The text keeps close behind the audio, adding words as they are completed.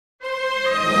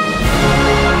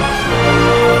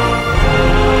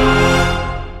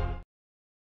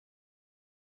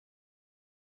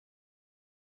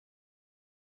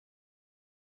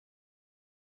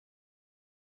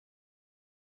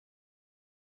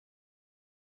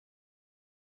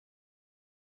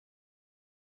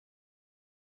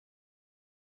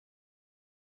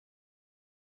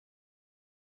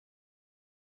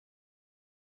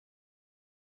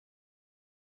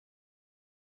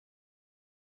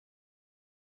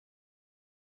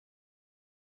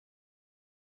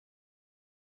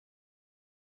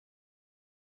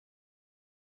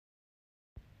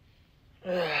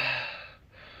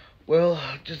Well,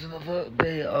 just another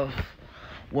day of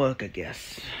work, I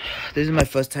guess. This is my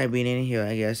first time being in here,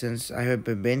 I guess, since I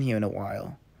haven't been here in a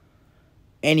while.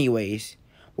 Anyways,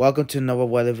 welcome to another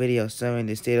weather video serving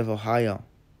the state of Ohio.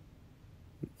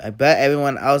 I bet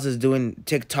everyone else is doing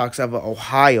TikToks of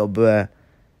Ohio, but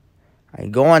I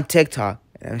go on TikTok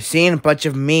and I'm seeing a bunch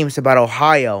of memes about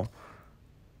Ohio.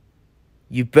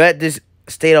 You bet this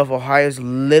state of Ohio is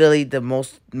literally the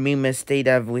most memest state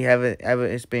that we have ever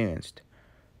experienced.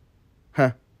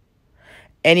 Huh.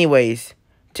 Anyways,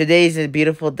 today is a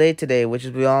beautiful day today, which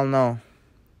is we all know.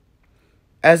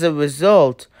 As a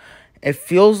result, it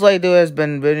feels like there has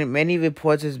been many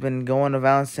reports has been going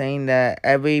around saying that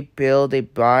every bill they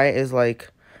buy is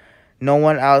like no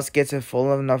one else gets it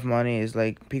full of enough money. It's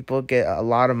like people get a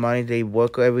lot of money. They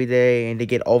work every day and they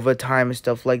get overtime and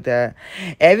stuff like that.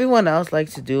 Everyone else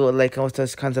likes to do like all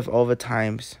those kinds of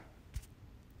overtimes.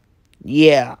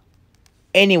 Yeah.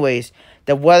 Anyways,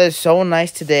 the weather's so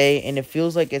nice today and it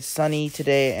feels like it's sunny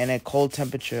today and a cold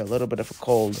temperature, a little bit of a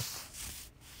cold.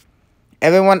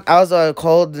 Everyone else are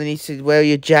cold needs to wear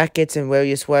your jackets and wear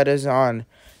your sweaters on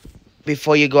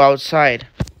before you go outside.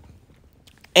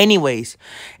 Anyways,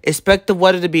 expect the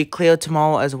weather to be clear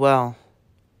tomorrow as well.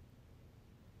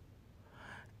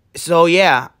 So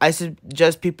yeah, I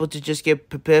suggest people to just get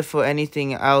prepared for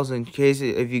anything else in case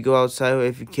if you go outside or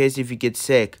if you get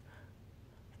sick.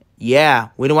 Yeah,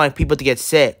 we don't want people to get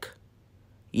sick.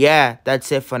 Yeah, that's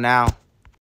it for now.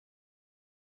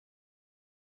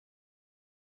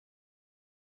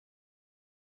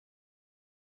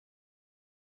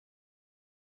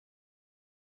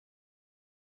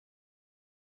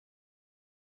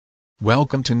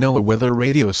 Welcome to NOAA Weather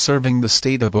Radio serving the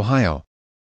state of Ohio.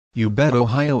 You bet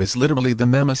Ohio is literally the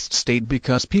memest state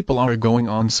because people are going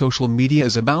on social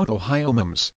medias about Ohio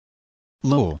memes.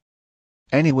 Lol.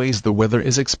 Anyways, the weather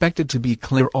is expected to be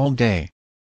clear all day.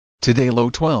 Today low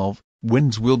 12,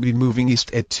 winds will be moving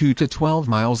east at 2 to 12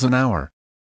 miles an hour.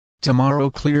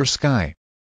 Tomorrow clear sky.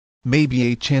 Maybe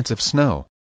a chance of snow.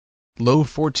 Low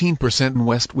 14% and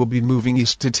west will be moving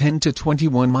east to 10 to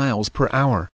 21 miles per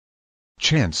hour.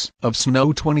 Chance of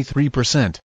snow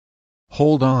 23%.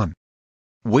 Hold on.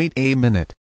 Wait a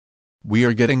minute. We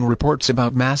are getting reports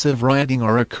about massive rioting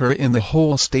are occur in the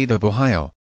whole state of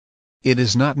Ohio. It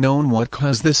is not known what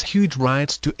caused this huge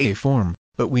riots to form,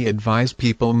 but we advise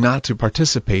people not to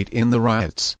participate in the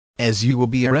riots, as you will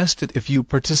be arrested if you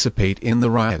participate in the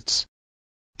riots.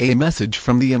 A message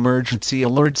from the emergency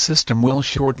alert system will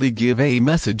shortly give a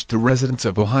message to residents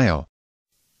of Ohio.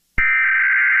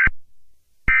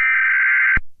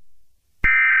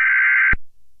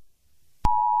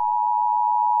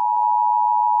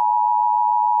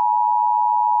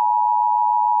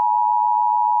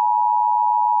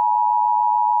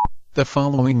 The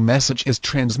following message is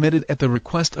transmitted at the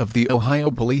request of the Ohio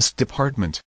Police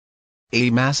Department. A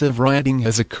massive rioting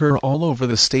has occurred all over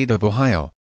the state of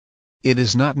Ohio. It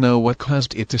is not known what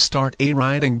caused it to start a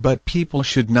rioting, but people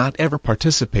should not ever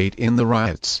participate in the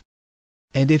riots.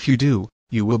 And if you do,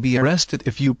 you will be arrested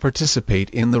if you participate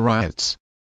in the riots.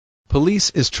 Police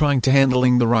is trying to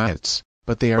handling the riots,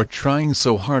 but they are trying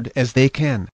so hard as they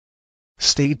can.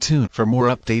 Stay tuned for more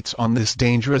updates on this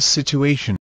dangerous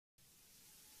situation.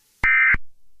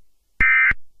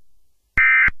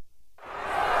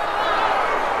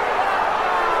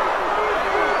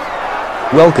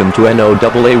 Welcome to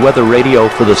NOAA Weather Radio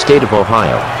for the state of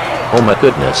Ohio. Oh my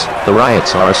goodness, the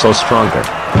riots are so stronger.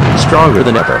 Stronger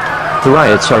than ever. The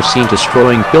riots are seen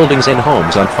destroying buildings and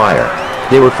homes on fire.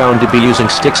 They were found to be using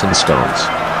sticks and stones.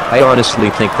 I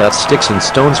honestly think that sticks and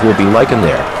stones will be like in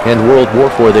there, and World War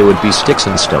IV they would be sticks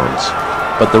and stones.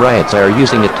 But the riots are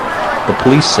using it. The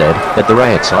police said that the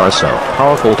riots are so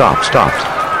powerful. Stopped.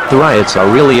 The riots are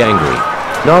really angry.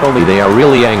 Not only they are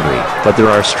really angry, but they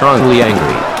are strongly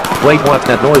angry. Wait, what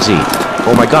that noisy?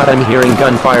 Oh my god, I'm hearing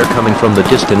gunfire coming from the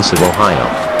distance of Ohio.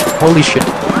 Holy shit.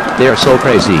 They are so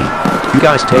crazy. You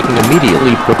guys taking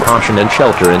immediately precaution and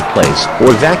shelter in place, or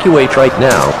evacuate right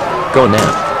now. Go now.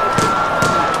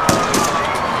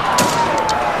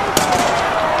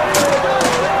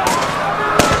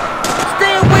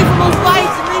 Stay away from those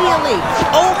lights immediately!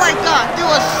 Oh my god, they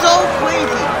are so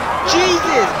crazy!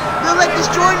 Jesus! They're like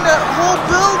destroying the whole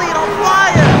building on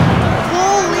fire!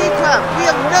 Holy crap, we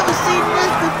have never seen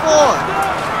this before!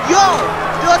 Yo!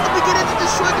 They're at the beginning to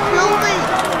destroy the building!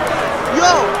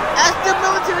 Yo! Ask the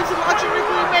military to launch a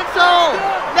nuclear missile!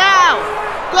 Now!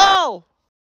 Go!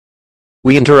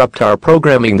 We interrupt our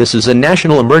programming. This is a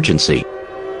national emergency.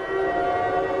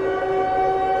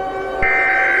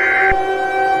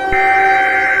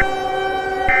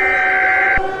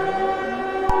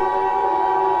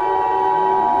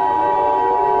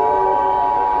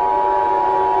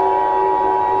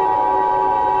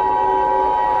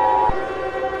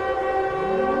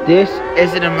 This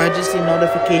is an emergency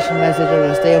notification message of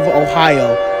the state of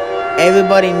Ohio.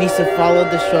 Everybody needs to follow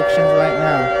the instructions right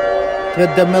now.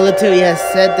 The military has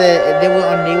said that they were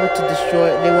unable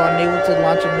to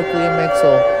launch a nuclear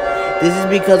missile. This is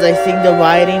because I think the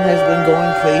rioting has been going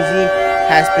crazy,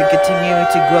 has been continuing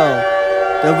to grow.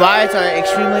 The riots are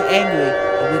extremely angry,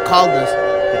 and we call this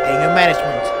the anger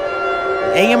management.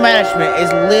 The anger management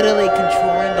is literally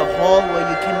controlling the whole where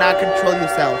you cannot control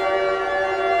yourself.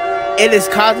 It is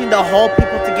causing the whole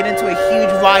people to get into a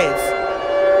huge riots.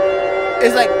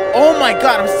 It's like, oh my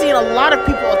god, I'm seeing a lot of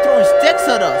people are throwing sticks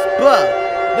at us, bruh.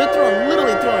 They're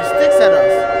literally throwing sticks at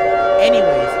us.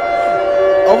 Anyways,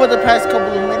 over the past couple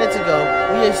of minutes ago,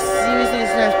 we have seriously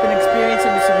has been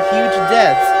experiencing some huge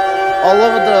deaths all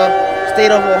over the state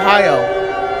of Ohio.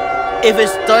 If it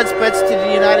spreads to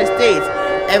the United States,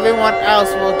 everyone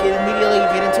else will immediately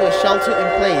get into a shelter in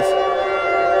place.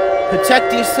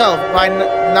 Protect yourself by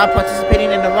not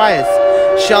participating in the riots.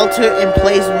 Shelter in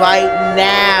place right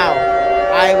now.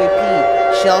 I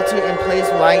repeat, shelter in place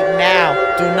right now.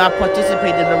 Do not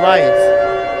participate in the riots.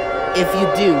 If you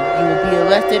do, you will be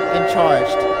arrested and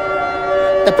charged.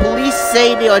 The police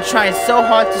say they are trying so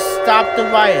hard to stop the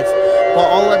riots, but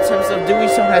all attempts of doing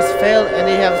so has failed, and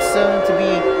they have certain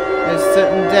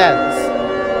deaths.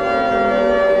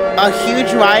 A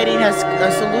solution has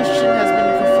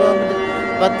been confirmed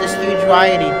about this huge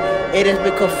rioting. It has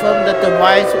been confirmed that the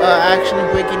riots are actually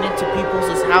breaking into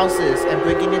people's houses and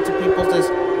breaking into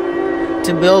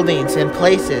to buildings and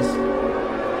places.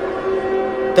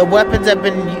 The weapons have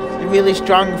been really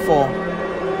strong for.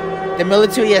 The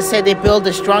military has said they build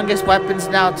the strongest weapons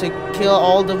now to kill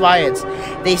all the riots.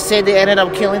 They said they ended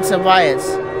up killing some riots.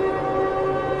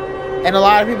 And a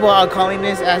lot of people are calling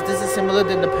this is similar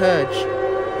than the Purge.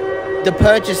 The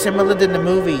Purge is similar than the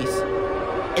movies.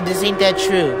 And this ain't that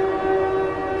true.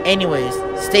 Anyways,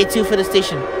 stay tuned for the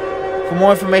station for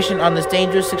more information on this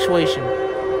dangerous situation.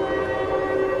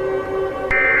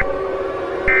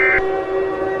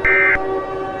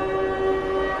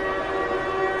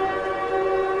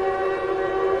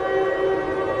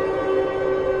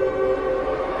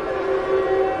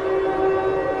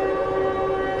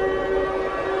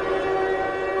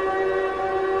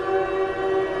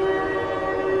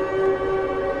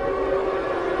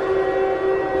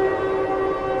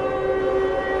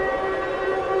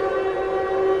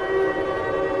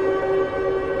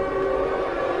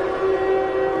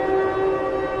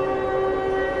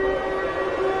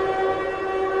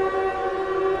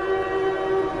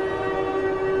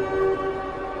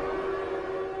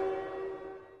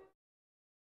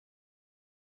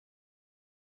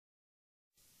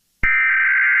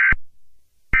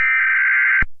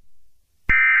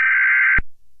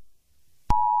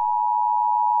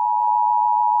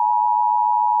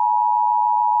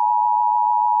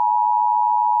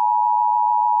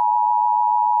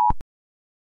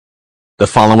 The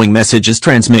following message is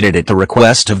transmitted at the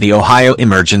request of the Ohio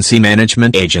Emergency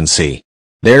Management Agency.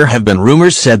 There have been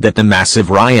rumors said that the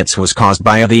massive riots was caused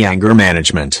by the anger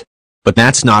management. But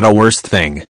that's not a worst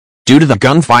thing. Due to the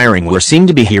gun firing we seem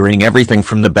to be hearing everything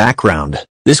from the background,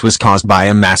 this was caused by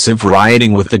a massive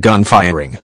rioting with the gun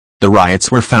firing. The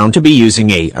riots were found to be using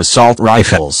assault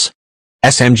rifles,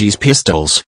 SMGs,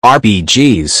 pistols,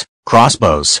 RPGs,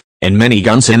 crossbows, and many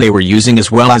guns, and they were using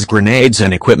as well as grenades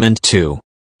and equipment too.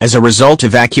 As a result,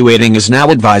 evacuating is now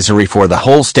advisory for the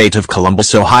whole state of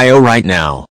Columbus, Ohio right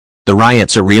now. The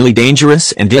riots are really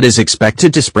dangerous, and it is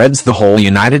expected to spread the whole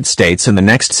United States in the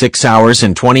next 6 hours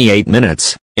and 28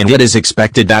 minutes, and it is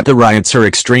expected that the riots are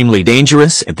extremely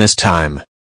dangerous at this time.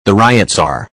 The riots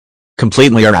are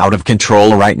completely out of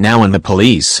control right now, and the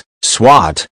police,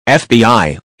 SWAT,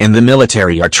 FBI, and the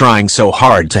military are trying so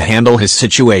hard to handle his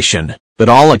situation, but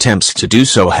all attempts to do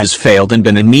so has failed and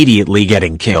been immediately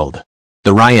getting killed.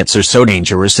 The riots are so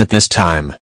dangerous at this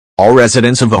time. All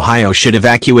residents of Ohio should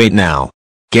evacuate now.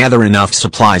 Gather enough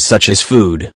supplies such as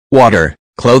food, water,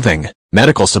 clothing,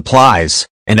 medical supplies,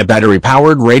 and a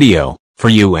battery-powered radio, for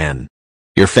you and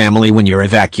your family when you're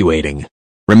evacuating.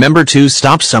 Remember to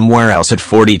stop somewhere else at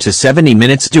 40 to 70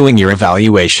 minutes doing your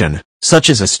evaluation, such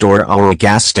as a store or a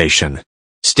gas station.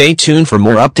 Stay tuned for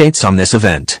more updates on this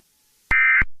event.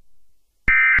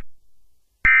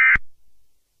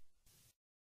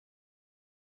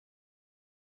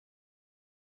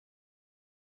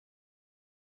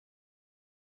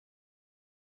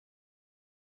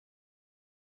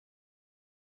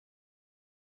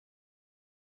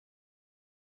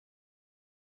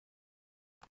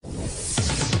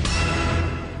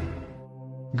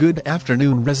 Good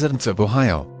afternoon, residents of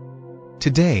Ohio.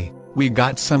 Today, we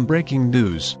got some breaking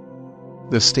news.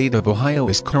 The state of Ohio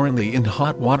is currently in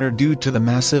hot water due to the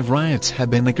massive riots have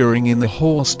been occurring in the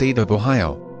whole state of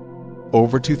Ohio.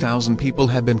 Over 2,000 people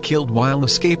have been killed while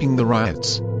escaping the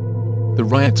riots. The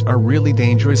riots are really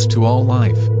dangerous to all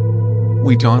life.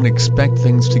 We don't expect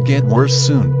things to get worse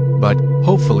soon, but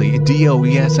hopefully it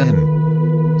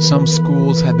doesn't. Some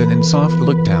schools have been in soft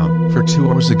lockdown for 2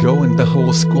 hours ago, and the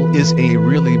whole school is a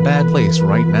really bad place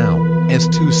right now, as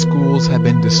 2 schools have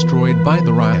been destroyed by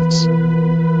the riots.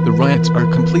 The riots are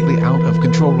completely out of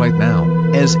control right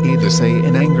now, as EAS say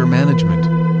in anger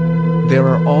management. There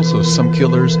are also some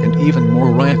killers and even more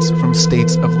riots from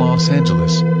states of Los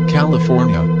Angeles,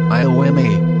 California, Iowa,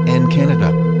 and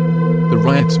Canada. The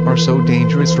riots are so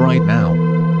dangerous right now.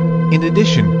 In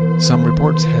addition, some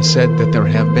reports have said that there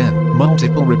have been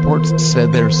multiple reports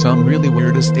said there's some really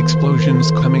weirdest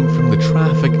explosions coming from the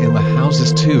traffic in the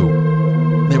houses too.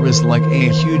 There is like a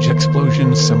huge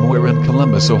explosion somewhere in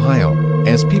Columbus, Ohio,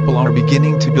 as people are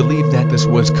beginning to believe that this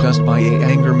was caused by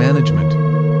anger management.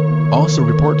 Also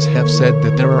reports have said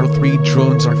that there are 3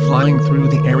 drones are flying through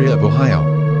the area of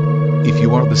Ohio. If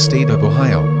you are the state of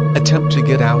Ohio, attempt to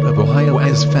get out of Ohio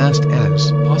as fast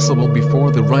as possible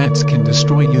before the riots can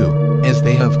destroy you, as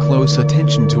they have close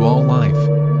attention to all life.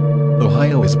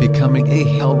 Ohio is becoming a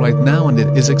hell right now, and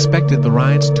it is expected the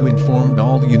riots to inform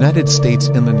all the United States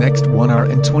in the next 1 hour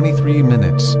and 23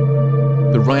 minutes.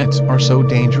 The riots are so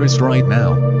dangerous right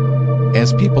now,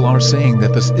 as people are saying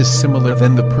that this is similar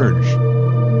than the Purge.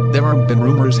 There have been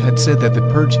rumors had said that the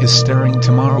Purge is starting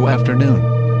tomorrow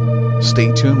afternoon.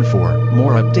 Stay tuned for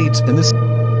more updates in this